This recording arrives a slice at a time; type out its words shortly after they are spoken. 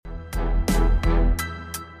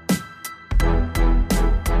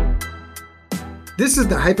This is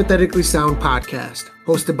the Hypothetically Sound podcast,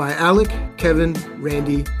 hosted by Alec, Kevin,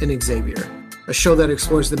 Randy, and Xavier, a show that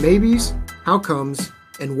explores the maybes, how comes,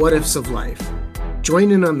 and what ifs of life.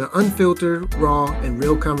 Join in on the unfiltered, raw, and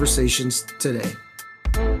real conversations today.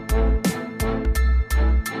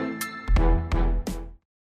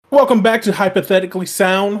 Welcome back to Hypothetically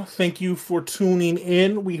Sound. Thank you for tuning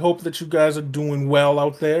in. We hope that you guys are doing well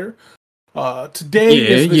out there. Today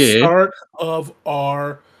is the start of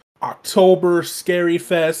our October Scary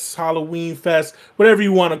Fest, Halloween Fest, whatever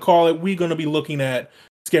you want to call it. We're going to be looking at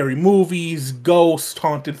scary movies, ghosts,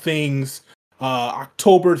 haunted things,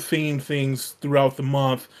 October-themed things throughout the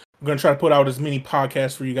month. We're going to try to put out as many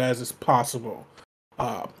podcasts for you guys as possible.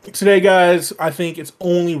 Today, guys, I think it's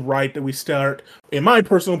only right that we start, in my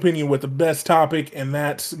personal opinion, with the best topic, and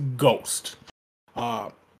that's ghost.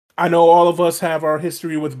 I know all of us have our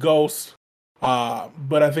history with ghosts,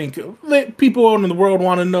 but I think people out in the world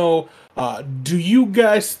want to know, do you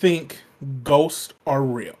guys think ghosts are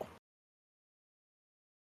real?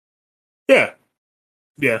 Yeah,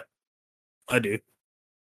 I do.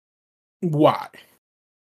 Why?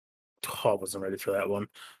 Oh, I wasn't ready for that one.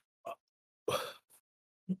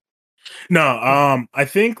 No, I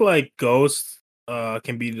think like ghosts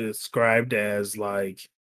can be described as like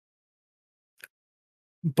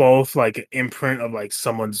both like an imprint of like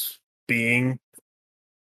someone's being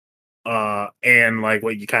and like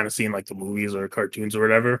what you kind of see in like the movies or cartoons or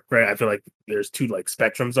whatever, right? I feel like there's two like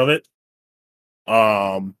spectrums of it.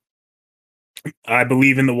 I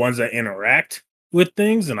believe in the ones that interact with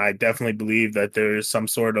things, and I definitely believe that there's some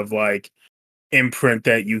sort of like imprint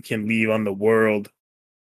that you can leave on the world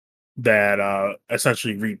that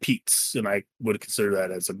essentially repeats, and I would consider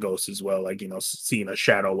that as a ghost as well, like, you know, seeing a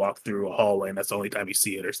shadow walk through a hallway and that's the only time you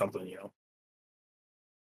see it or something, you know.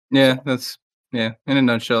 Yeah, that's in a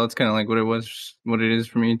nutshell, it's kind of like what it is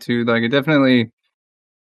for me too. Like, I definitely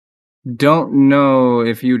don't know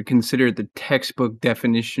if you would consider it the textbook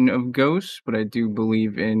definition of ghosts, but I do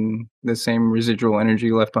believe in the same residual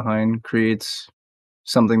energy left behind creates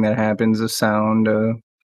something that happens, a sound.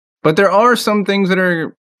 But there are some things that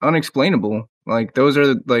are unexplainable. Like, those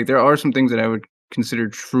are like, there are some things that I would consider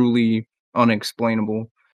truly unexplainable.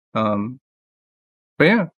 But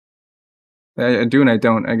yeah, I do and I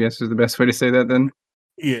don't, I guess, is the best way to say that then.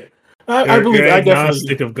 Yeah. I believe you're I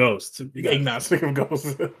agnostic definitely of ghosts. agnostic of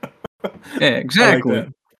ghosts. Yeah,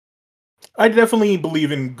 exactly. I definitely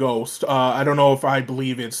believe in ghosts. I don't know if I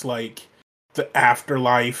believe it's like the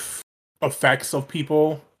afterlife effects of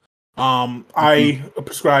people. I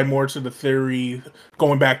prescribe more to the theory,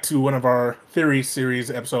 going back to one of our theory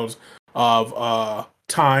series episodes of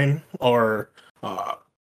time, or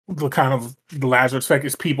the kind of the Lazarus effect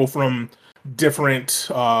is people from different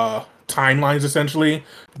timelines essentially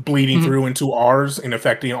bleeding through into ours and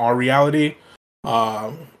affecting our reality.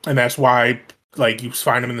 And that's why, like, you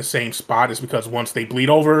find them in the same spot, is because once they bleed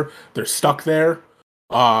over, they're stuck there.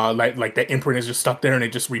 Like the imprint is just stuck there and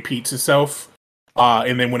it just repeats itself.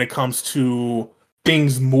 And then when it comes to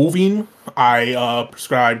things moving, I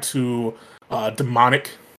prescribe to demonic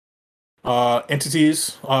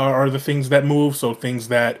entities are the things that move. So things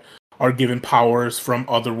that are given powers from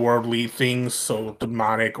otherworldly things, so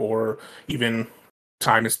demonic or even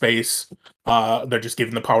time and space. They're just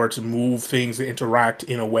given the power to move things and interact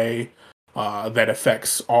in a way that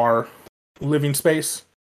affects our living space.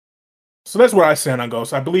 So that's where I stand on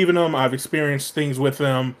ghosts. I believe in them. I've experienced things with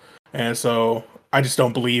them. And so I just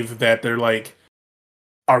don't believe that they're like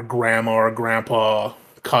our grandma or grandpa,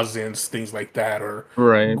 cousins, things like that, or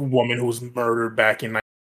Right. woman who was murdered back in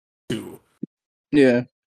 1992. Yeah.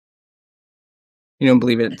 You don't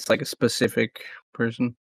believe it's like a specific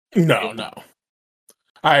person? No.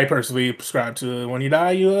 I personally prescribe to when you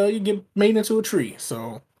die, you get made into a tree.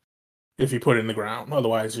 So if you put it in the ground,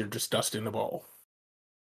 otherwise you're just dust in the bowl.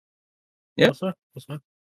 Yeah. That's fine.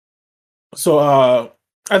 So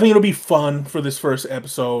I think it'll be fun for this first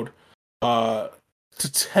episode to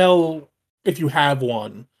tell, if you have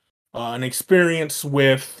one, an experience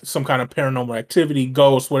with some kind of paranormal activity,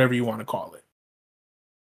 ghost, whatever you want to call it.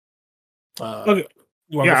 Okay.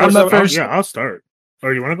 You want Yeah, to go first? I'll start.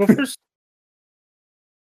 Or you want to go first?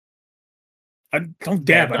 Don't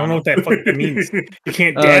dab. I don't know what that fucking means. You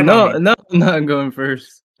can't dab. No, I'm not going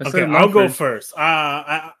first. Okay, I'll go first.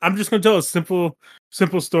 I'm just gonna tell a simple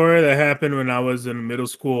story that happened when I was in middle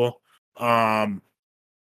school.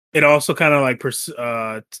 It also kind of like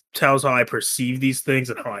tells how I perceive these things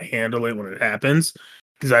and how I handle it when it happens.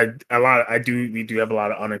 Because we do have a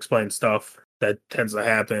lot of unexplained stuff that tends to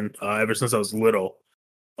happen ever since I was little.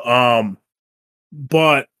 But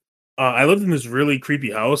I lived in this really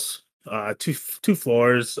creepy house, two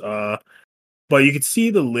floors. but you could see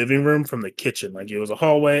the living room from the kitchen. Like it was a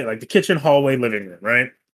hallway, like the kitchen, hallway, living room, right?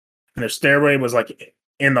 And the stairway was like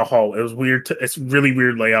in the hall. It was weird. It's really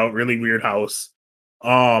weird layout, really weird house.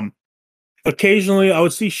 Occasionally I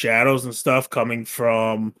would see shadows and stuff coming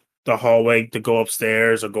from the hallway to go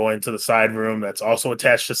upstairs or go into the side room that's also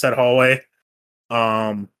attached to said hallway.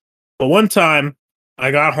 But one time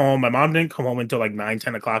I got home, my mom didn't come home until like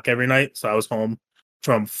 9-10 o'clock every night. So I was home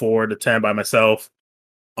from 4 to 10 by myself.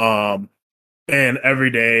 And every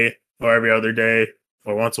day or every other day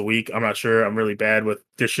or once a week, I'm not sure. I'm really bad with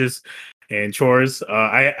dishes and chores.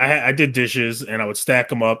 I did dishes and I would stack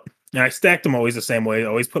them up, and I stacked them always the same way. I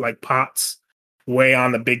always put like pots way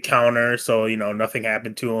on the big counter, so nothing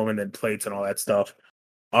happened to them, and then plates and all that stuff.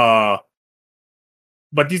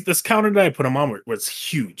 But this counter that I put them on was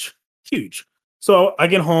huge. So I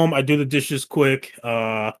get home, I do the dishes quick.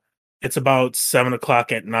 It's about 7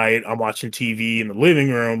 o'clock at night. I'm watching TV in the living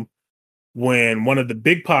room when one of the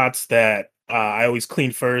big pots that I always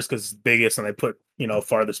clean first because it's the biggest and I put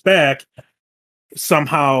farthest back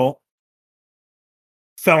somehow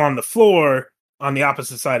fell on the floor on the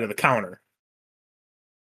opposite side of the counter.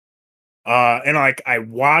 And like I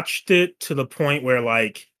watched it to the point where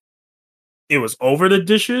like it was over the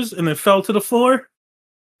dishes and then fell to the floor.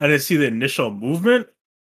 I didn't see the initial movement,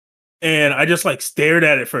 and I just like stared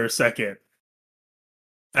at it for a second.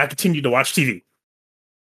 I continued to watch TV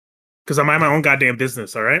because I mind my own goddamn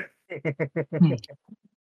business. All right.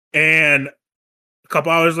 And a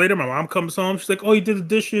couple hours later, my mom comes home. She's like, "Oh, you did the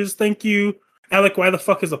dishes. Thank you." Alec, why the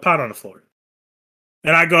fuck is a pot on the floor?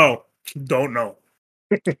 And I go, "Don't know."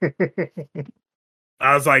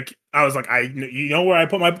 I was like, you know where I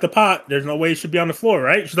put the pot? There's no way it should be on the floor,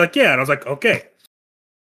 right? She's like, yeah. And I was like, okay.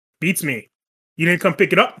 Beats me. You didn't come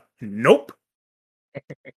pick it up? Nope.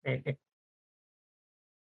 Bitch.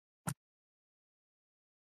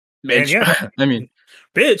 Yeah. I mean,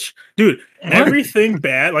 bitch, dude, everything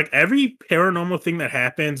bad, like every paranormal thing that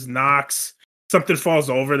happens, knocks, something falls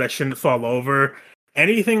over that shouldn't fall over,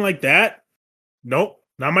 anything like that, nope,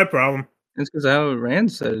 not my problem. It's because how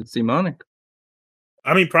Rand said it's demonic.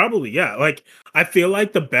 I mean, probably, yeah. Like, I feel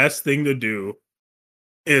like the best thing to do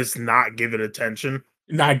is not give it attention.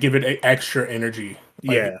 Not give it extra energy.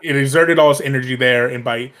 Like, yeah. It exerted all its energy there, and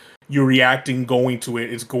by you reacting, going to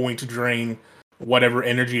it, it's going to drain whatever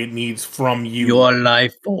energy it needs from you. Your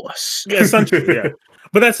life force. Yeah, essentially, yeah.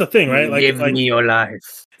 But that's the thing, right? Like, Give me your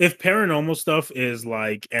life. If paranormal stuff is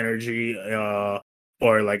like energy,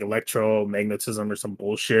 or like electromagnetism or some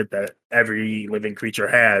bullshit that every living creature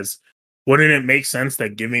has, wouldn't it make sense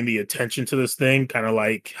that giving the attention to this thing, kind of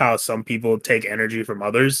like how some people take energy from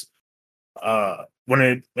others,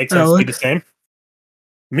 wouldn't it make sense to be the same?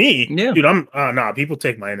 Me? Yeah. Dude, nah, people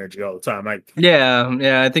take my energy all the time.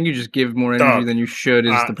 Yeah, I think you just give more energy than you should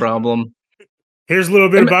is the problem. Here's a little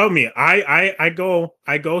bit about me. I go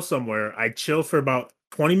somewhere, I chill for about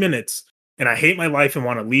 20 minutes, and I hate my life and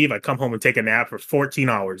want to leave. I come home and take a nap for 14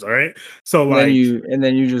 hours. All right. So and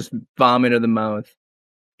then you just vomit in the mouth.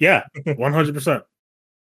 Yeah, 100%.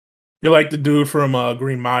 You're like the dude from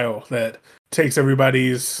Green Mile that takes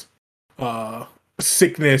everybody's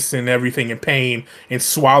sickness and everything and pain and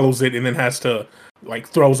swallows it, and then has to like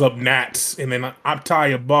throws up gnats, and then I'm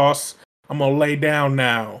tired, boss. I'm gonna lay down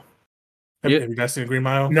now. Have you guys seen the Green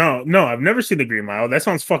Mile? No, I've never seen the Green Mile. That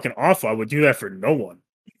sounds fucking awful. I would do that for no one.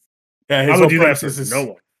 Yeah, I would do that for no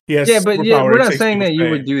one. We're not saying that you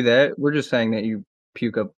would do that. We're just saying that you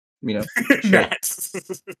puke up,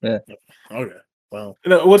 gnats. Yeah. Okay. Well,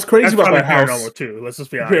 what's crazy about that house too? Let's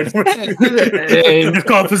just be honest. It's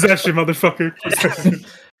called possession, motherfucker.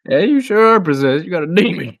 Yeah, you sure are possessed. You got a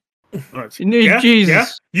demon. You need Jesus. Yeah,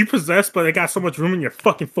 you possessed, but it got so much room in your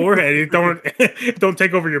fucking forehead. It don't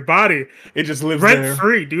take over your body. It just lives rent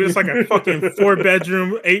free, dude. It's like a fucking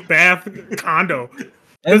 4-bedroom, 8-bath condo.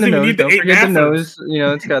 And the nose. Don't forget the nose.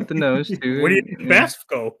 It's got the nose too. Where do you baths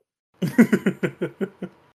go? The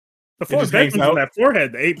 4 bedrooms on that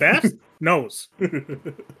forehead. The 8 baths? Nose.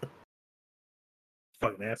 Fucking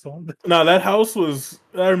asshole. No, that house was.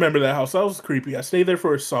 I remember that house. That was creepy. I stayed there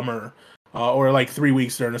for a summer, or like 3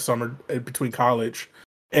 weeks during the summer between college,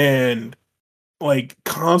 and like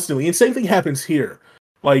constantly. And same thing happens here.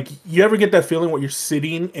 Like, you ever get that feeling where you're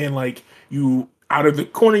sitting and like you out of the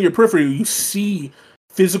corner of your periphery you see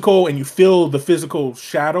physical and you feel the physical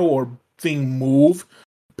shadow or thing move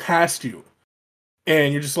past you,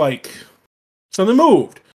 and you're just like, something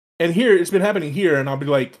moved. And here it's been happening here, and I'll be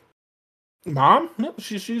like, Mom, no,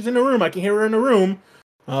 she's in the room. I can hear her in the room.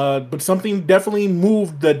 But something definitely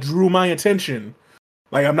moved that drew my attention.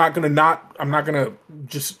 Like, I'm not gonna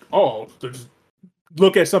just there's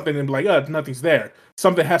look at something and be like, oh, nothing's there.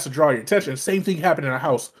 Something has to draw your attention. Same thing happened in our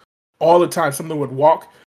house all the time. Something would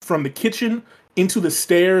walk from the kitchen into the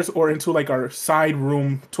stairs or into like our side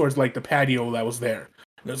room towards like the patio that was there.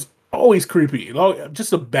 It was always creepy.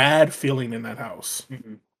 Just a bad feeling in that house.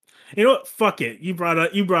 Mm-hmm. You know what? Fuck it. You brought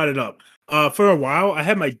it up. For a while, I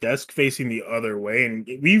had my desk facing the other way, and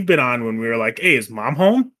we've been on when we were like, "Hey, is mom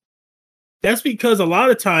home?" That's because a lot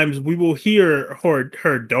of times we will hear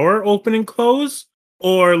her door open and close,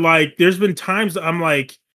 or like there's been times I'm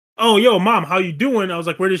like, "Oh, yo, mom, how you doing?" I was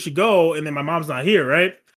like, "Where did she go?" And then my mom's not here,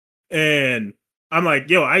 right? And I'm like,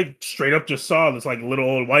 "Yo, I straight up just saw this like little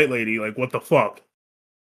old white lady. Like, what the fuck?"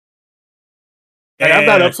 Like, I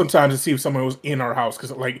got up sometimes to see if someone was in our house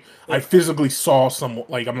because, like, I physically saw someone.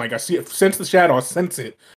 Like, I'm like, I see it, sense the shadow, I sense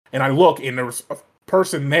it, and I look, and there was a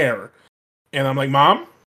person there, and I'm like, Mom,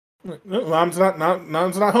 no, mom's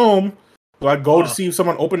not home. So I go to see if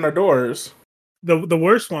someone opened their doors. The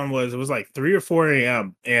worst one was it was like 3 or 4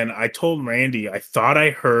 a.m. and I told Randy I thought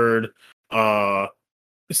I heard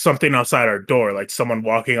something outside our door, like someone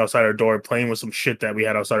walking outside our door playing with some shit that we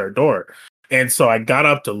had outside our door. And so I got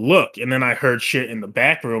up to look, and then I heard shit in the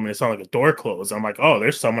back room, and it sounded like a door closed. I'm like, oh,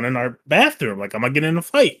 there's someone in our bathroom. Like, I'm gonna get in a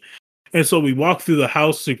fight. And so we walk through the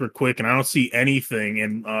house super quick, and I don't see anything.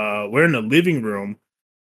 And we're in the living room,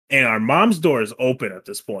 and our mom's door is open at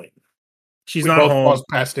this point. She's not home. Both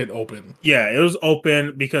past it open. Yeah, it was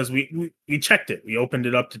open because we checked it. We opened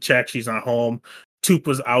it up to check. She's not home. Toop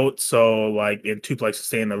was out, so like, and Toop likes to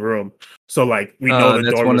stay in the room. So like, we know the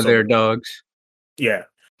that's door one was of their open. dogs. Yeah.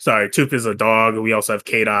 Sorry, Toop is a dog. We also have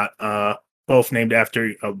K-Dot, both named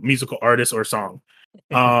after a musical artist or song.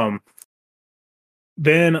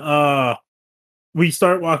 Then we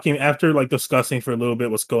start walking after like discussing for a little bit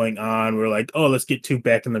what's going on. We're like, oh, let's get Toop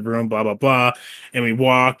back in the room, blah, blah, blah. And we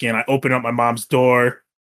walk, and I open up my mom's door,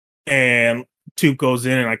 and Toop goes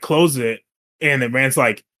in, and I close it. And then Rand's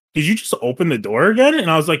like, did you just open the door again? And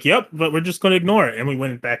I was like, yep, but we're just going to ignore it. And we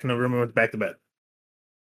went back in the room and went back to bed.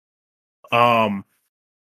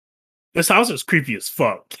 This house is creepy as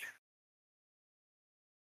fuck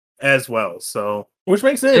as well. So, which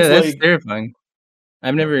makes sense. Yeah, that's like, terrifying.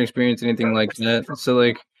 I've never experienced anything like that. So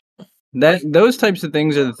like those types of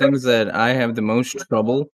things are the things that I have the most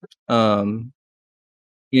trouble, like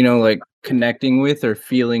connecting with or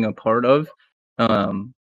feeling a part of.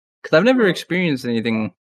 Because I've never experienced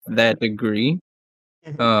anything that degree.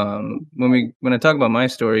 When I talk about my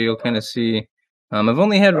story, you'll kind of see. I've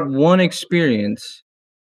only had one experience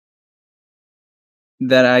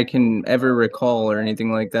that I can ever recall or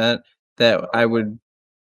anything like that I would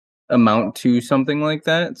amount to something like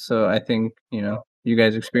that. So I think, you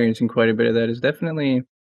guys experiencing quite a bit of that is definitely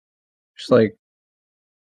just like,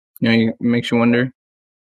 it makes you wonder.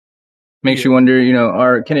 Makes you wonder,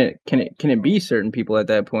 can it be certain people at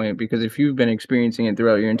that point? Because if you've been experiencing it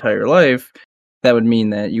throughout your entire life, that would mean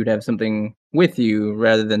that you'd have something with you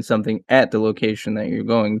rather than something at the location that you're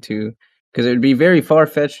going to. Because it would be very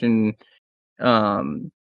far-fetched and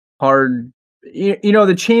hard.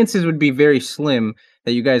 The chances would be very slim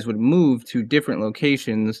that you guys would move to different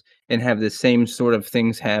locations and have the same sort of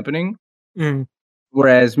things happening.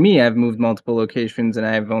 Whereas me, I've moved multiple locations and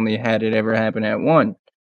I've only had it ever happen at one.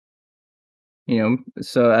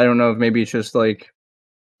 So I don't know if maybe it's just like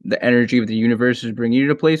the energy of the universe is bringing you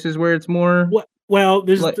to places where it's more. Well,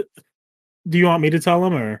 there's. Do you want me to tell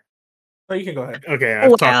them or? Oh, you can go ahead. Okay,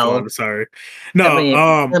 I've talked a lot. Sorry. No,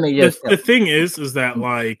 the thing is that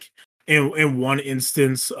like in one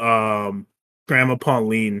instance, Grandma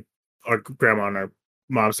Pauline, or grandma on our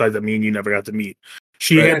mom's side that me and you never got to meet,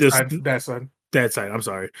 she had this that side. I'm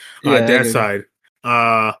sorry, Yeah, that side.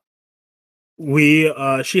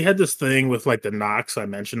 She had this thing with like the knocks. I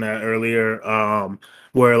mentioned that earlier.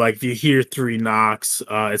 Where like if you hear 3 knocks,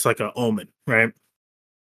 it's like an omen, right?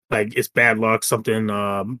 Like it's bad luck, something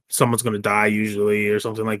someone's gonna die usually or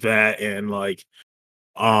something like that. And like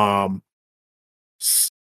the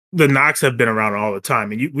knocks have been around all the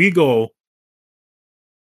time, and we go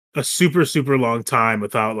a super super long time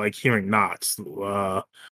without like hearing knocks.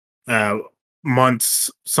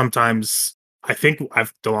 Months, sometimes. I think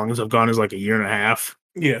the longest I've gone is like a year and a half.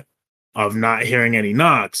 Yeah. Of not hearing any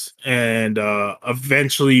knocks, and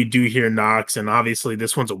eventually you do hear knocks, and obviously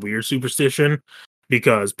this one's a weird superstition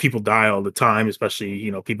because people die all the time,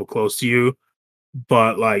 especially people close to you.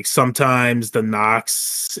 But like sometimes the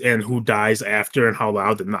knocks and who dies after and how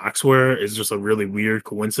loud the knocks were is just a really weird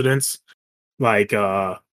coincidence. Like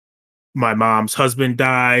my mom's husband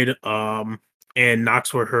died, and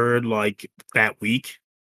knocks were heard like that week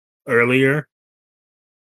earlier.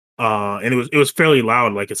 And it was fairly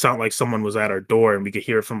loud. Like it sounded like someone was at our door, and we could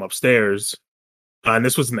hear it from upstairs. And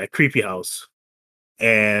this was in that creepy house.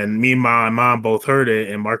 And me and my mom both heard it,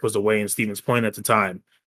 and Mark was away in Stevens Point at the time.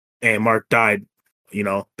 And Mark died,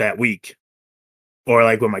 that week. Or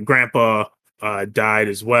like when my grandpa died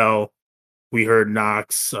as well, we heard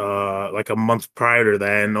knocks like a month prior to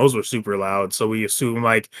that, and those were super loud. So we assume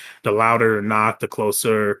like the louder the knock, the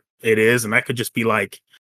closer it is. And that could just be like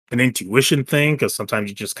an intuition thing, because sometimes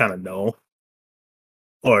you just kind of know.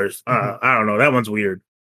 Or I don't know, that one's weird.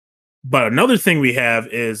 But another thing we have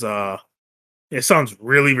is it sounds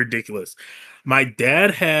really ridiculous. My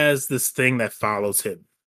dad has this thing that follows him.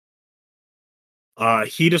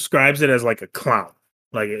 He describes it as like a clown.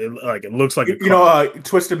 Like it looks like a clown.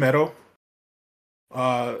 Twisted Metal.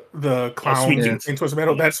 The clown in Twisted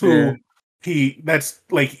Metal. That's who that's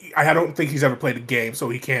like. I don't think he's ever played a game, so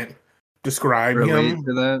he can't describe him.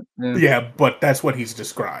 To that. Yeah, but that's what he's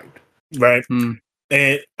described. Right.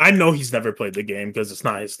 And I know he's never played the game because it's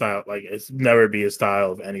not his style. Like it's never be his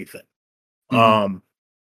style of anything.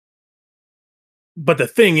 But the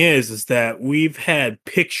thing is that we've had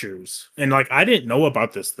pictures, and like I didn't know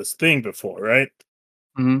about this thing before, right?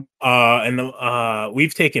 And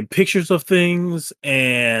we've taken pictures of things,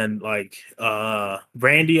 and like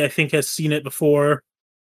Randy, I think, has seen it before.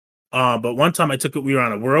 But one time we were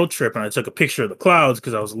on a world trip, and I took a picture of the clouds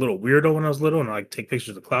because I was a little weirdo when I was little, and I like take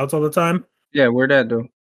pictures of the clouds all the time. Yeah, where'd that do?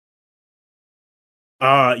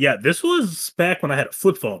 Yeah, this was back when I had a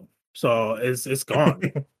flip phone, so it's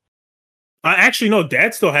gone. I actually know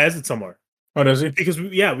Dad still has it somewhere. Oh, does he? Because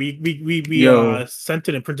we sent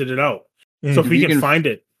it and printed it out. So if we can find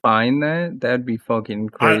it, that'd be fucking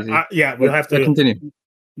crazy. We'll have to continue.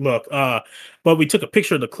 Look, but we took a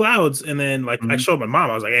picture of the clouds, and then like I showed my mom.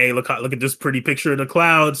 I was like, "Hey, look at this pretty picture of the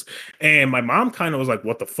clouds." And my mom kind of was like,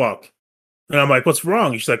 "What the fuck?" And I'm like, "What's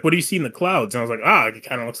wrong?" She's like, "What do you see in the clouds?" And I was like, "It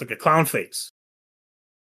kind of looks like a clown face."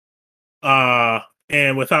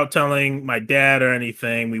 And without telling my dad or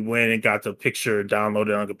anything, we went and got the picture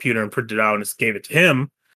downloaded on a computer and printed it out and just gave it to him.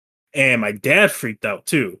 And my dad freaked out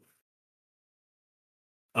too.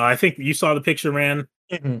 I think you saw the picture, man.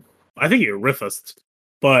 I think you were with us.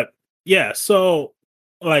 But yeah, so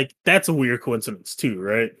like that's a weird coincidence too,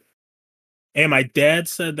 right? And my dad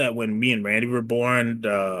said that when me and Randy were born,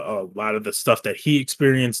 a lot of the stuff that he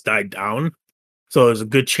experienced died down. So there's a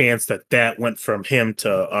good chance that went from him to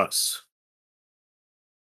us.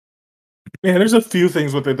 Yeah, there's a few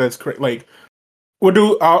things with it that's like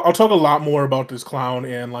I'll talk a lot more about this clown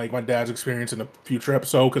and like my dad's experience in a future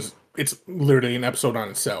episode because it's literally an episode on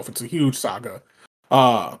itself. It's a huge saga.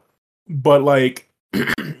 But like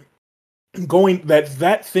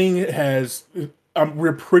that thing has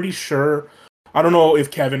we're pretty sure. I don't know if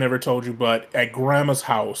Kevin ever told you, but at Grandma's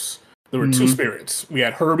house there were two spirits. We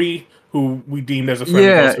had Herbie, who we deemed as a friendly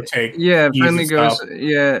ghost to take. Yeah, friendly ghost.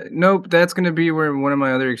 Yeah, nope. That's gonna be where one of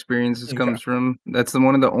my other experiences comes from. That's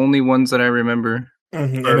one of the only ones that I remember.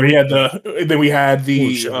 And then we had the.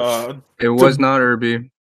 It was not Herbie.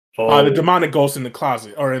 The demonic ghost in the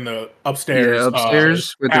closet or in the upstairs. Yeah,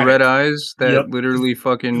 upstairs with the red eyes that literally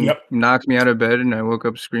fucking knocked me out of bed, and I woke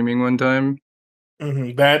up screaming one time.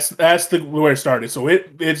 That's where it started. So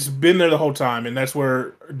it's been there the whole time, and that's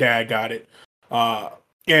where Dad got it.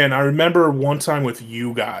 And I remember one time with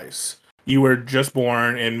you guys, you were just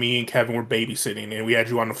born, and me and Kevin were babysitting, and we had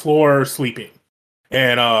you on the floor sleeping.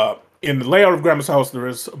 And in the layout of Grandma's house, there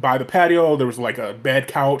was by the patio, there was like a bed,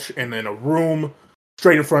 couch, and then a room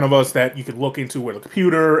straight in front of us that you could look into where the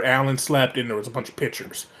computer, Alan slept, and there was a bunch of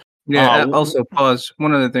pictures. Yeah. Also, pause.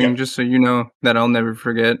 One other thing, just so you know that I'll never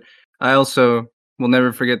forget. I also will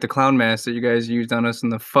never forget the clown mask that you guys used on us in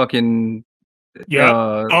the fucking.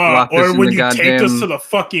 Or when you taped us to the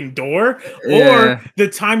fucking door, or the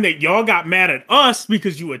time that y'all got mad at us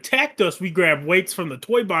because you attacked us, we grabbed weights from the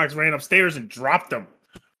toy box, ran upstairs, and dropped them.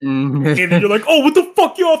 And then you're like, "Oh, what the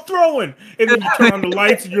fuck y'all throwing?" And then you turn on the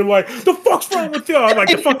lights, and you're like, "The fuck's wrong with y'all?" I'm like,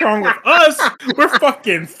 "The fuck wrong with us? We're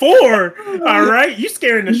fucking 4, all right? You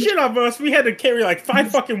scaring the shit out of us. We had to carry like 5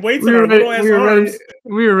 fucking weights in our little ass arms.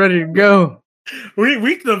 We were ready to go."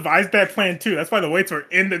 We devised that plan too. That's why the weights were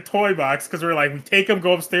in the toy box, because we're like, we take them,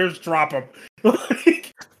 go upstairs, drop them.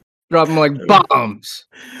 Drop them like bombs.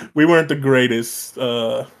 We weren't the greatest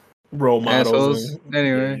role models.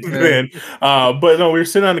 Anyway. But no, we were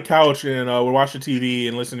sitting on the couch and we're watching TV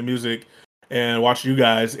and listening to music and watching you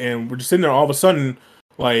guys. And we're just sitting there all of a sudden,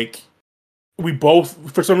 like, we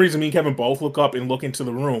both, for some reason, me and Kevin both look up and look into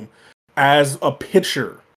the room as a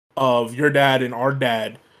picture of your dad and our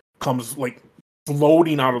dad comes like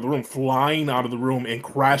floating out of the room, flying out of the room, and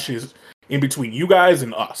crashes in between you guys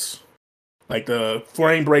and us. Like the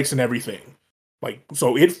frame breaks and everything. Like,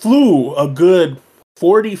 so it flew a good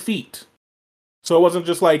 40 feet So it wasn't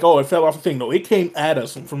just like, oh, it fell off a thing. No, it came at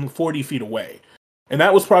us from 40 feet away. And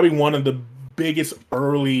that was probably one of the biggest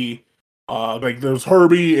early, like there was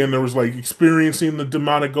Herbie and there was like experiencing the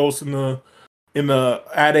demonic ghost in the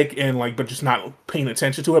attic and like, but just not paying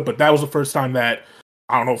attention to it. But that was the first time that,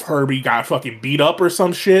 I don't know if Herbie got fucking beat up or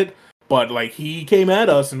some shit, but like he came at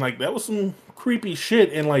us and like that was some creepy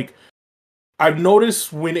shit. And like, I've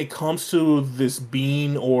noticed when it comes to this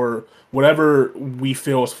being or whatever we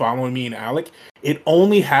feel is following me and Alec, it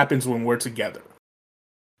only happens when we're together.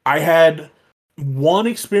 I had one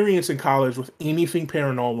experience in college with anything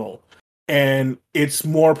paranormal, and it's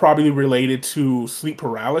more probably related to sleep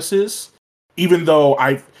paralysis, even though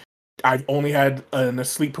I've only had a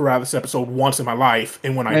sleep paralysis episode once in my life,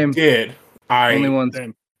 and when I did, Only I once.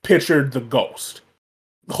 pictured the ghost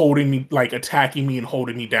holding me, like attacking me and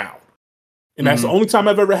holding me down. And that's the only time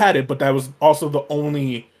I've ever had it, but that was also the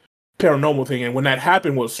only paranormal thing. And when that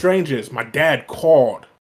happened, what's strange is my dad called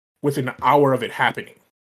within an hour of it happening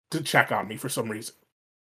to check on me for some reason.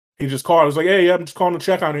 He just called. I was like, hey, I'm just calling to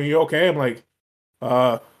check on you. You okay? I'm like,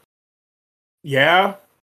 yeah.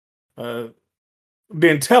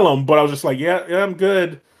 Didn't tell him, but I was just like, yeah, I'm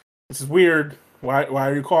good. This is weird. Why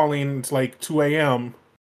are you calling? It's like 2 a.m.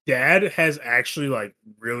 Dad has actually like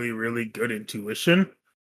really, really good intuition.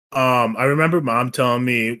 I remember mom telling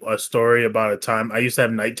me a story about a time I used to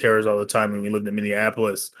have night terrors all the time when we lived in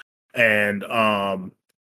Minneapolis. And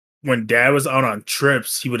when dad was out on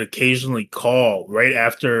trips, he would occasionally call right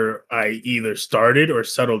after I either started or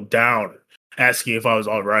settled down, asking if I was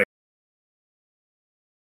all right.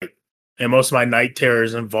 And most of my night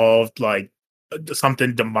terrors involved like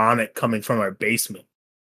something demonic coming from our basement.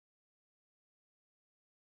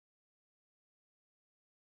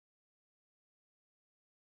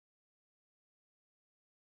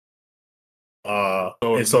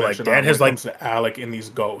 And so like dad has like to Alec and these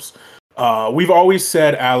ghosts. We've always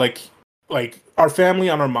said Alec, like our family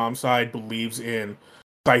on our mom's side believes in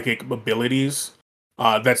psychic abilities.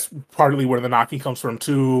 That's partly where the knocking comes from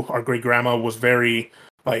too. Our great grandma was very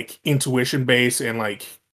like intuition based and like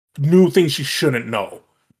knew things she shouldn't know.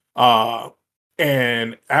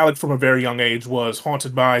 And Alec from a very young age was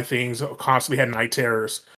haunted by things, constantly had night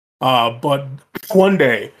terrors. But one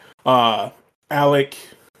day, Alec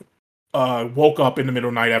woke up in the middle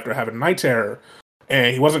of the night after having a night terror,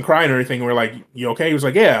 and he wasn't crying or anything. We're like, "You okay?" He was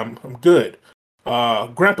like, "Yeah, I'm good."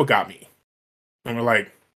 Grandpa got me, and we're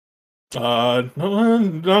like, no,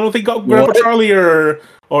 I don't think Grandpa Charlie or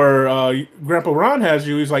Grandpa Ron has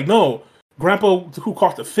you." He's like, "No, Grandpa who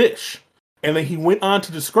caught the fish." And then he went on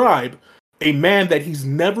to describe a man that he's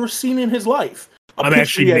never seen in his life. I'm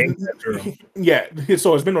actually named after him. Yeah,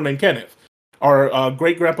 so his middle name Kenneth, our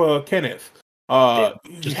great grandpa Kenneth.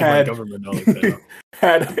 Just had government knowledge.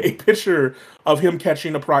 had a picture of him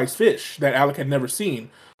catching a prize fish that Alec had never seen,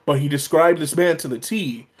 but he described this man to the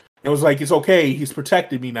T. And was like, "It's okay, he's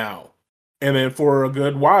protected me now." And then for a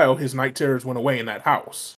good while, his night terrors went away in that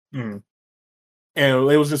house. Mm.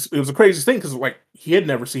 And it was the craziest thing because like he had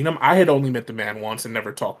never seen him. I had only met the man once and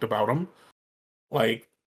never talked about him. Like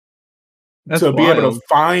That's to be able wild. to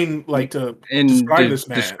find like to describe this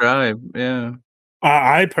man. Yeah.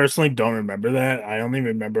 I personally don't remember that. I only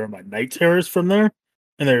remember my night terrors from there,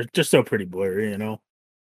 and they're just so pretty blurry, you know.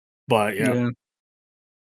 But yeah.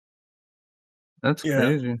 That's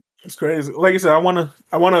crazy. It's crazy. Like I said, I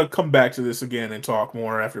wanna come back to this again and talk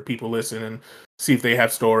more after people listen and see if they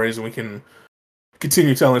have stories and we can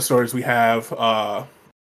continue telling stories we have. Also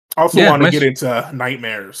want to get into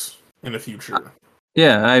nightmares in the future.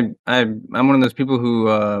 Yeah, I'm one of those people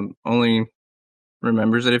who only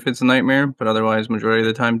remembers it if it's a nightmare, but otherwise majority of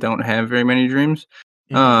the time don't have very many dreams.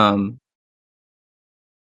 But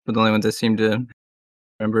the only ones I seem to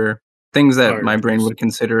remember things that my brain would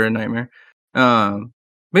consider a nightmare.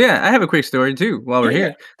 But yeah, I have a quick story too while we're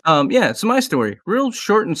here. So my story, real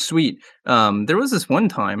short and sweet. There was this one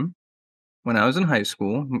time when I was in high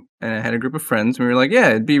school and I had a group of friends and we were like, yeah,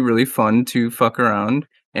 it'd be really fun to fuck around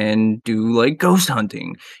and do like ghost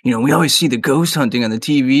hunting. You know, we always see the ghost hunting on the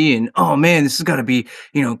TV and oh man, this has got to be,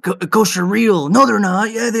 you know, ghosts are real. No, they're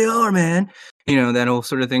not. Yeah, they are, man. You know, that whole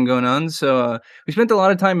sort of thing going on. So we spent a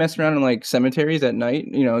lot of time messing around in like cemeteries at night,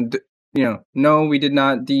 no, we did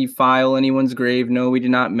not defile anyone's grave. No, we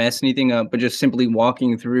did not mess anything up, but just simply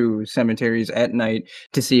walking through cemeteries at night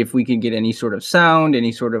to see if we could get any sort of sound,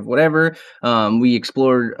 any sort of whatever. We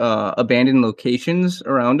explored abandoned locations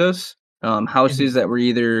around us, houses that were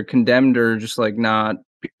either condemned or just like not,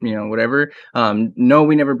 whatever. No,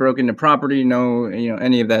 we never broke into property. No,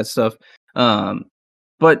 any of that stuff.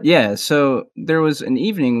 But yeah, so there was an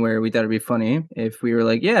evening where we thought it'd be funny if we were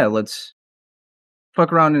like, yeah, let's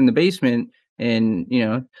fuck around in the basement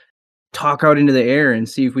and talk out into the air and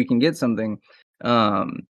see if we can get something.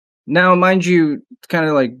 Now, mind you, kind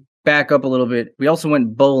of like back up a little bit. We also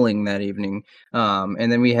went bowling that evening,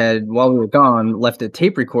 and then we had, while we were gone, left a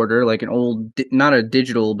tape recorder, like an old, not a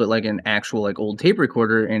digital, but like an actual like old tape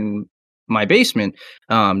recorder in my basement,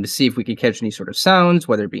 to see if we could catch any sort of sounds,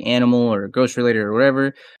 whether it be animal or ghost related or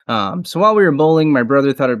whatever. So while we were bowling, my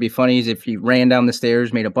brother thought it'd be funny if he ran down the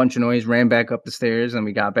stairs, made a bunch of noise, ran back up the stairs, and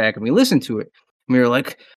we got back and we listened to it. And we were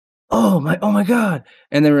like, oh my God.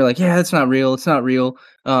 And then we were like, yeah, that's not real. It's not real.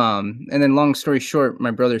 And then long story short,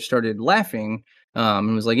 my brother started laughing,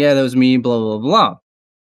 and was like, yeah, that was me, blah, blah, blah.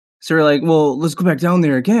 So we're like, well, let's go back down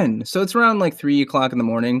there again. So it's around like 3:00 in the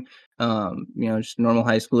morning. Just normal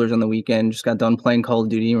high schoolers on the weekend, just got done playing Call of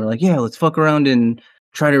Duty. And we're like, yeah, let's fuck around and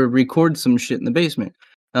try to record some shit in the basement.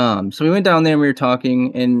 So we went down there and we were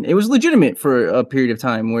talking, and it was legitimate for a period of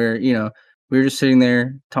time where, we were just sitting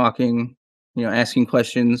there talking, asking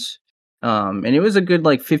questions. And it was a good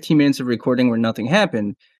like 15 minutes of recording where nothing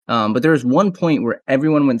happened. But there was one point where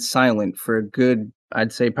everyone went silent for a good,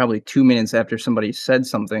 I'd say probably 2 minutes after somebody said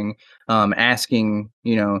something, asking,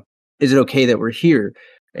 is it okay that we're here?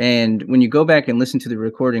 And when you go back and listen to the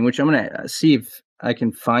recording, which I'm going to see if I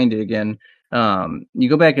can find it again. You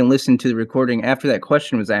go back and listen to the recording after that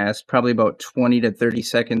question was asked, probably about 20 to 30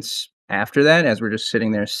 seconds after that, as we're just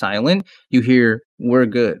sitting there silent, you hear, we're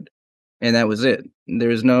good. And that was it.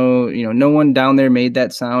 There's no, no one down there made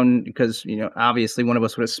that sound because, obviously one of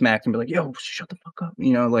us would have smacked and be like, yo, shut the fuck up,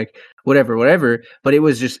 like whatever. But it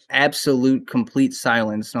was just absolute complete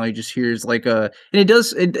silence. And all you just hear is like and it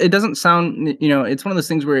doesn't sound, it's one of those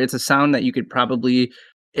things where it's a sound that you could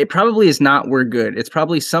it probably is not we're good. It's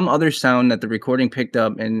probably some other sound that the recording picked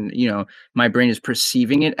up and, my brain is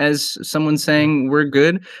perceiving it as someone saying we're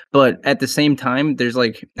good. But at the same time, there's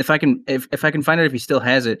like, if I can find out if he still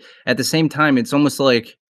has it, at the same time, it's almost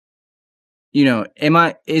like,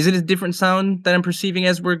 is it a different sound that I'm perceiving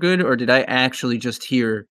as we're good? Or did I actually just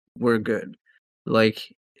hear we're good? Like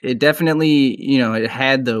it definitely, it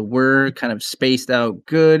had the we're kind of spaced out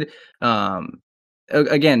good.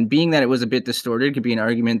 Again, being that it was a bit distorted, could be an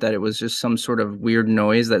argument that it was just some sort of weird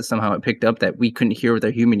noise that somehow it picked up that we couldn't hear with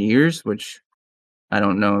our human ears, which I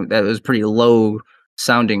don't know. That was pretty low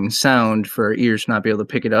sounding sound for our ears to not be able to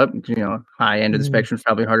pick it up. High end of the spectrum is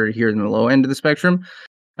probably harder to hear than the low end of the spectrum.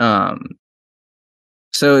 So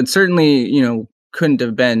it certainly, couldn't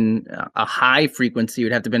have been a high frequency. It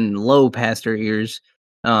would have to have been low past our ears.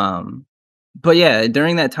 But yeah,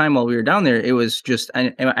 during that time while we were down there, it was just,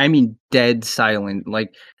 I mean, dead silent.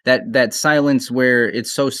 Like that silence where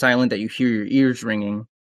it's so silent that you hear your ears ringing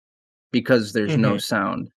because there's no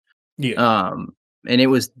sound. Yeah. And it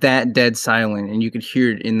was that dead silent, and you could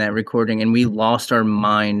hear it in that recording. And we lost our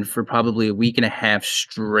mind for probably a week and a half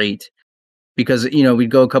straight because,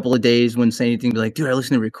 we'd go a couple of days, wouldn't say anything, be like, dude, I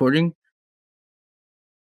listened to the recording.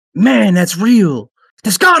 Man, that's real.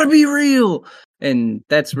 That's gotta be real. And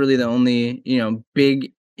that's really the only,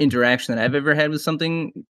 big interaction that I've ever had with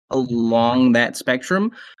something along that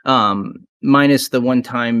spectrum. Minus the one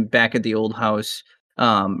time back at the old house.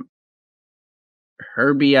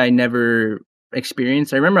 Herbie, I never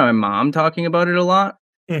experienced. I remember my mom talking about it a lot.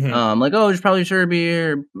 Like, oh, it's probably Herbie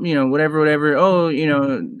or, whatever. Oh,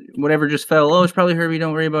 whatever just fell. Oh, it's probably Herbie.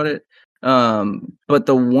 Don't worry about it. But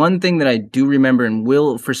the one thing that I do remember and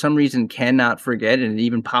will, for some reason, cannot forget, and it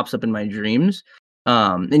even pops up in my dreams.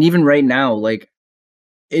 And even right now, like,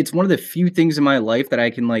 it's one of the few things in my life that I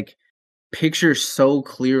can like picture so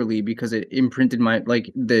clearly because it imprinted my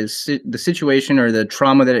the situation or the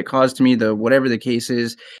trauma that it caused to me, the whatever the case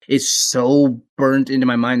is so burnt into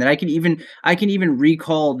my mind that I can even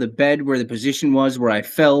recall the bed, where the position was, where I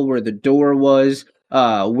fell, where the door was,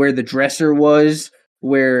 where the dresser was,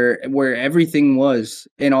 where everything was,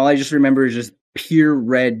 and all I just remember is just pure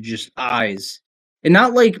red, just eyes. And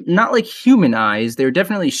not like human eyes. They're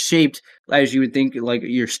definitely shaped as you would think, like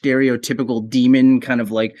your stereotypical demon, kind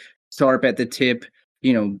of like sharp at the tip,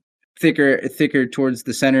 thicker towards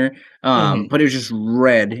the center. But it was just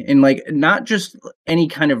red, and like not just any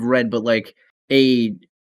kind of red, but like a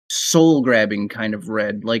soul grabbing kind of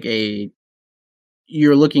red. Like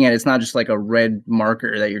you're looking at it's not just like a red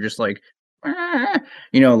marker that you're just like,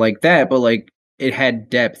 like that, but like it had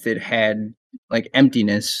depth, it had like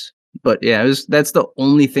emptiness. But yeah, that's the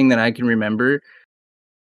only thing that I can remember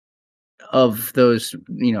of those,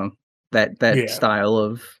 that style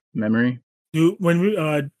of memory. When we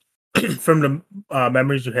from the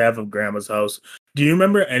memories you have of Grandma's house, do you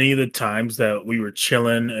remember any of the times that we were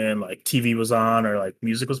chilling and like TV was on or like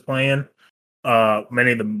music was many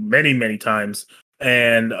times,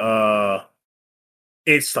 and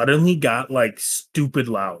it suddenly got like stupid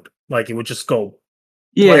loud. Like it would just go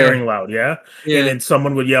Yeah, blaring loud, yeah. And yeah. then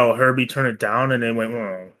someone would yell, "Herbie, turn it down," and then went,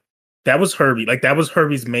 "Oh." That was Herbie. Like that was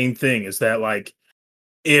Herbie's main thing is that like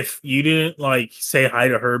if you didn't like say hi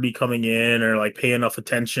to Herbie coming in or like pay enough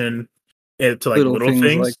attention to like Little little things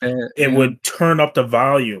like things, that. it Yeah. would turn up the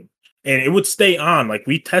volume and it would stay on. Like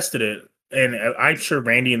we tested it, and I'm sure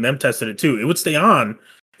Randy and them tested it too. It would stay on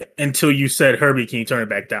until you said, "Herbie, can you turn it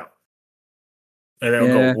back down?" And then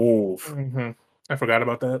it'll Yeah. go woof. Mm-hmm. I forgot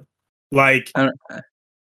about that. Like I don't,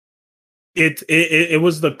 it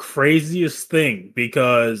was the craziest thing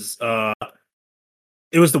because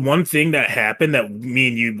it was the one thing that happened that me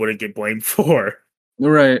and you wouldn't get blamed for.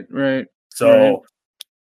 right. So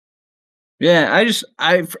Yeah,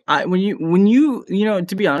 when you know,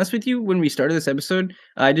 to be honest with you, when we started this episode,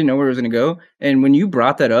 I didn't know where it was gonna go, and when you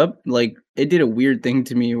brought that up, like it did a weird thing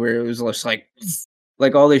to me where it was just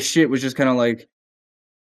like all this shit was just kind of like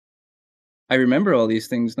I remember all these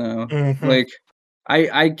things now. Mhm. Like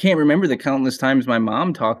I can't remember the countless times my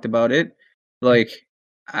mom talked about it. Like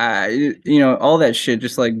all that shit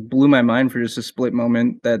just like blew my mind for just a split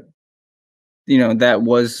moment that that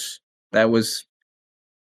was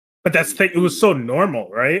but that's the thing, it was so normal,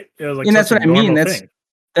 right? It was like and that's such what a I mean. normal thing.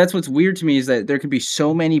 That's what's weird to me is that there could be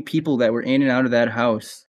so many people that were in and out of that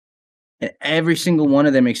house, and every single one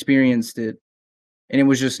of them experienced it, and it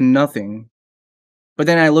was just nothing. But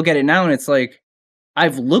then I look at it now, and it's like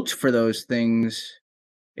I've looked for those things,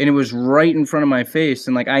 and it was right in front of my face,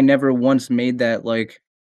 and like I never once made that like,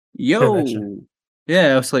 yo, Connection.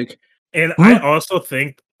 yeah. I was like, And huh? I also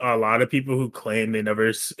think a lot of people who claim they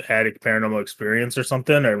never had a paranormal experience or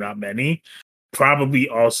something, or not many, probably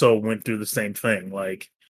also went through the same thing. Like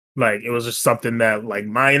it was just something that like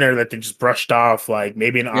minor that they just brushed off. Like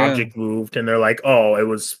maybe an Yeah. object moved, and they're like, "Oh, it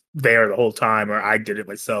was there the whole time," or "I did it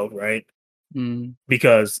myself," right? Mm.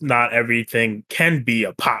 Because not everything can be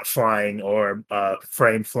a pot flying or a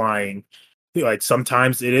frame flying. Like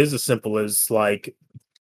sometimes it is as simple as like,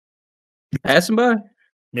 Passing by.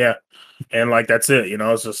 yeah, and like that's it.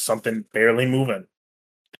 It's just something barely moving.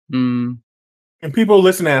 Mm. And people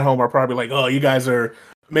listening at home are probably like, "Oh, you guys are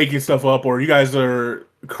making stuff up, or you guys are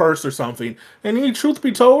cursed or something." And truth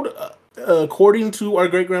be told, according to our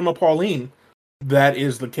great grandma Pauline, that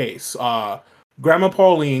is the case. Grandma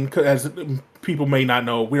Pauline, as people may not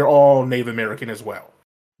know, we're all Native American as well.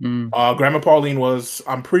 Mm. Grandma Pauline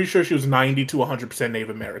I'm pretty sure she was 90 to 100% Native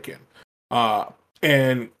American.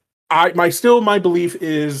 And my belief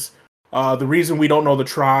is the reason we don't know the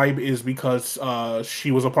tribe is because she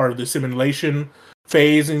was a part of the assimilation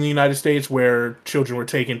phase in the United States where children were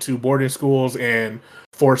taken to boarding schools and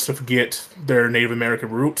forced to forget their Native American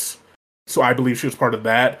roots. So I believe she was part of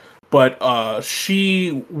that. But she,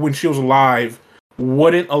 when she was alive,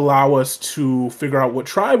 wouldn't allow us to figure out what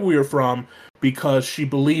tribe we were from because she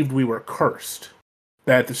believed we were cursed.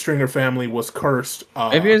 That the Stringer family was cursed.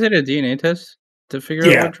 Have you guys had a DNA test to figure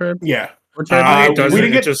out what tribe? Yeah. What tribe? It We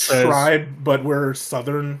didn't it get just says- tribe, but we're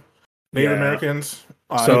Southern Native Yeah. Americans.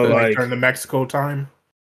 So, like like- during the Mexico time.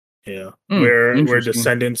 Yeah, Hmm, we're interesting.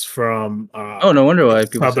 descendants from Oh, no wonder why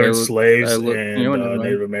people say I Southern look- slaves I look- and you know what, never mind.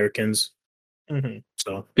 Native Americans. Mm-hmm.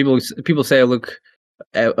 So People say I look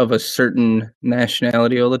of a certain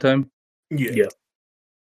nationality all the time.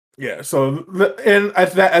 Yeah. So, and I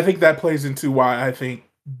think that plays into why I think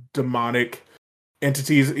demonic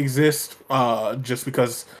entities exist. Just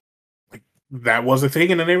because like, that was a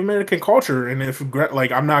thing in the Native American culture, and if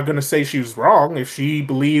like I'm not gonna say she was wrong. If she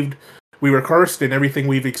believed we were cursed in everything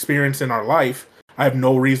we've experienced in our life, I have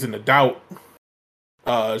no reason to doubt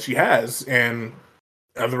she has. And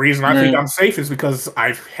the reason I think I'm safe is because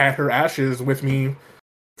I've had her ashes with me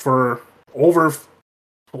for over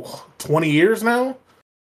 20 years now.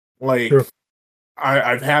 Like, Sure.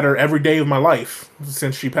 I've had her every day of my life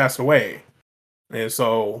since she passed away. And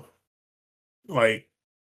so, like,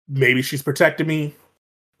 maybe she's protected me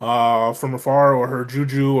from afar, or her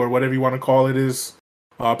juju, or whatever you want to call it, is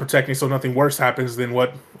protecting so nothing worse happens than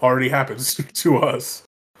what already happens to us.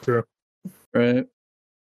 Sure. Right.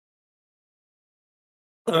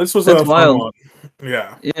 This was That's a fun wild. one.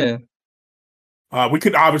 Yeah. Yeah. We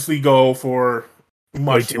could obviously go for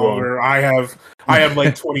much too long. longer. I have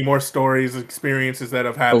like 20 more stories, experiences that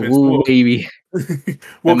have happened. Ooh, baby. We'll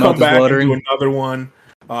My come mouth is back and watering. do another one.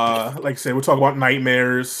 Like I said, we'll talk about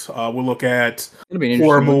nightmares. We'll look at It'll be an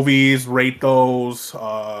horror interesting one. movies, rate those,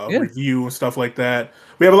 review and stuff like that.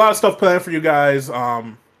 We have a lot of stuff planned for you guys.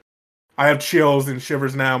 I have chills and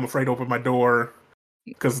shivers now. I'm afraid to open my door.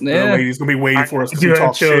 because the lady's gonna be waiting for us. I do have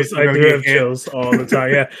talk chills. shit. I do have chills all the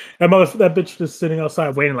time. Yeah, that bitch just sitting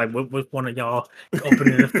outside waiting, like, what one of y'all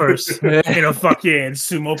opening it first in a fucking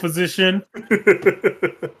sumo position.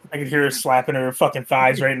 I can hear her slapping her fucking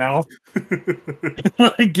thighs right now,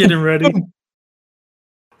 getting ready.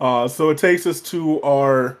 So it takes us to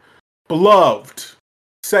our beloved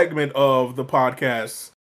segment of the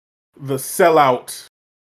podcast, the sellout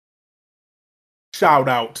shout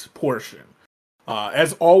out portion.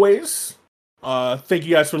 As always, thank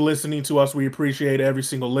you guys for listening to us. We appreciate every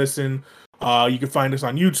single listen. You can find us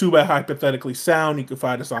on YouTube at Hypothetically Sound. You can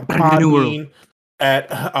find us on Podbean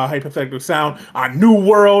at Hypothetically Sound. On New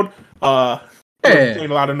World. We're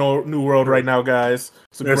playing a lot of New World right now, guys.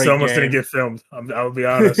 It's almost didn't get filmed. I'll be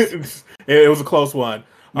honest. It was a close one.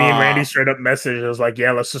 Me and Randy straight up messaged. I was like,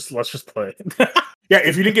 "Yeah, let's just play." Yeah,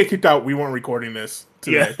 if you didn't get kicked out, we weren't recording this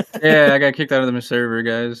today. Yeah, I got kicked out of the server,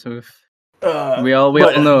 guys. So we all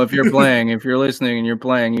know if you're playing, if you're listening and you're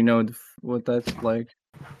playing, you know what that's like.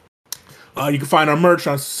 You can find our merch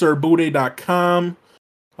on sirbude.com.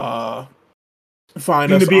 Find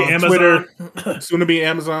us on Twitter. Soon to be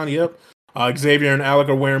Amazon. Yep. Xavier and Alec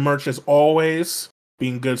are wearing merch as always,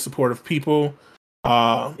 being good, supportive people.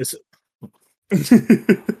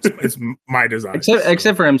 It's my design.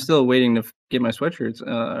 Except for I'm still waiting to get my sweatshirts.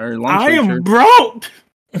 Or long I am broke.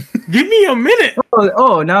 Give me a minute.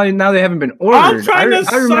 Oh, now they haven't been ordered. I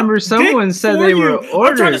remember someone said they were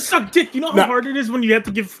ordered. I'm trying to suck dick. You know how hard it is when you have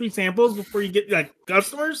to give free samples before you get like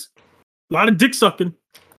customers? A lot of dick sucking.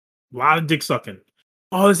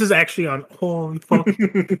 Oh, this is actually on. Holy fuck.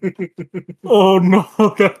 Oh no.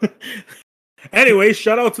 Anyway,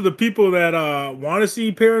 shout out to the people that want to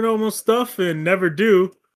see paranormal stuff and never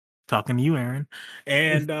do. Talking to you, Aaron.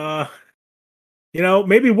 And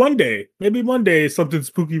maybe one day something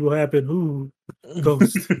spooky will happen. Ooh,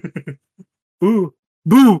 ghost. Ooh,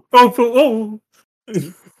 boo. Oh.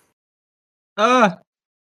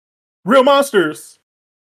 Real monsters.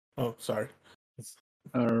 Oh, sorry.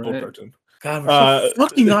 All right. God, we're so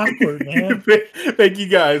fucking awkward, man. Thank you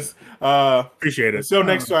guys. Appreciate it. Until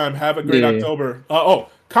next time, have a great October.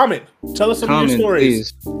 Comment. Tell us some of your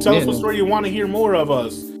stories. Please. Tell us what story you want to hear more of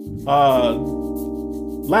us.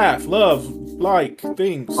 Laugh, love, like,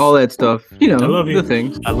 things. All that stuff. I love you. The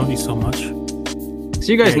things. I love you so much.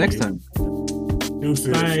 See you guys next time.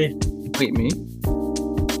 Deuces. Bye. Wait, me?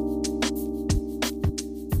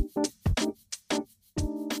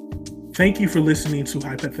 Thank you for listening to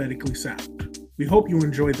Hypothetically Sound. We hope you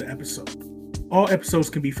enjoyed the episode. All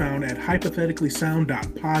episodes can be found at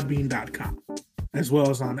hypotheticallysound.podbean.com, as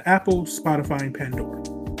well as on Apple, Spotify, and Pandora.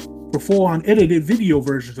 For full unedited video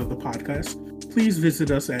versions of the podcast, please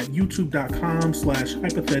visit us at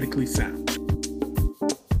youtube.com/hypotheticallysound.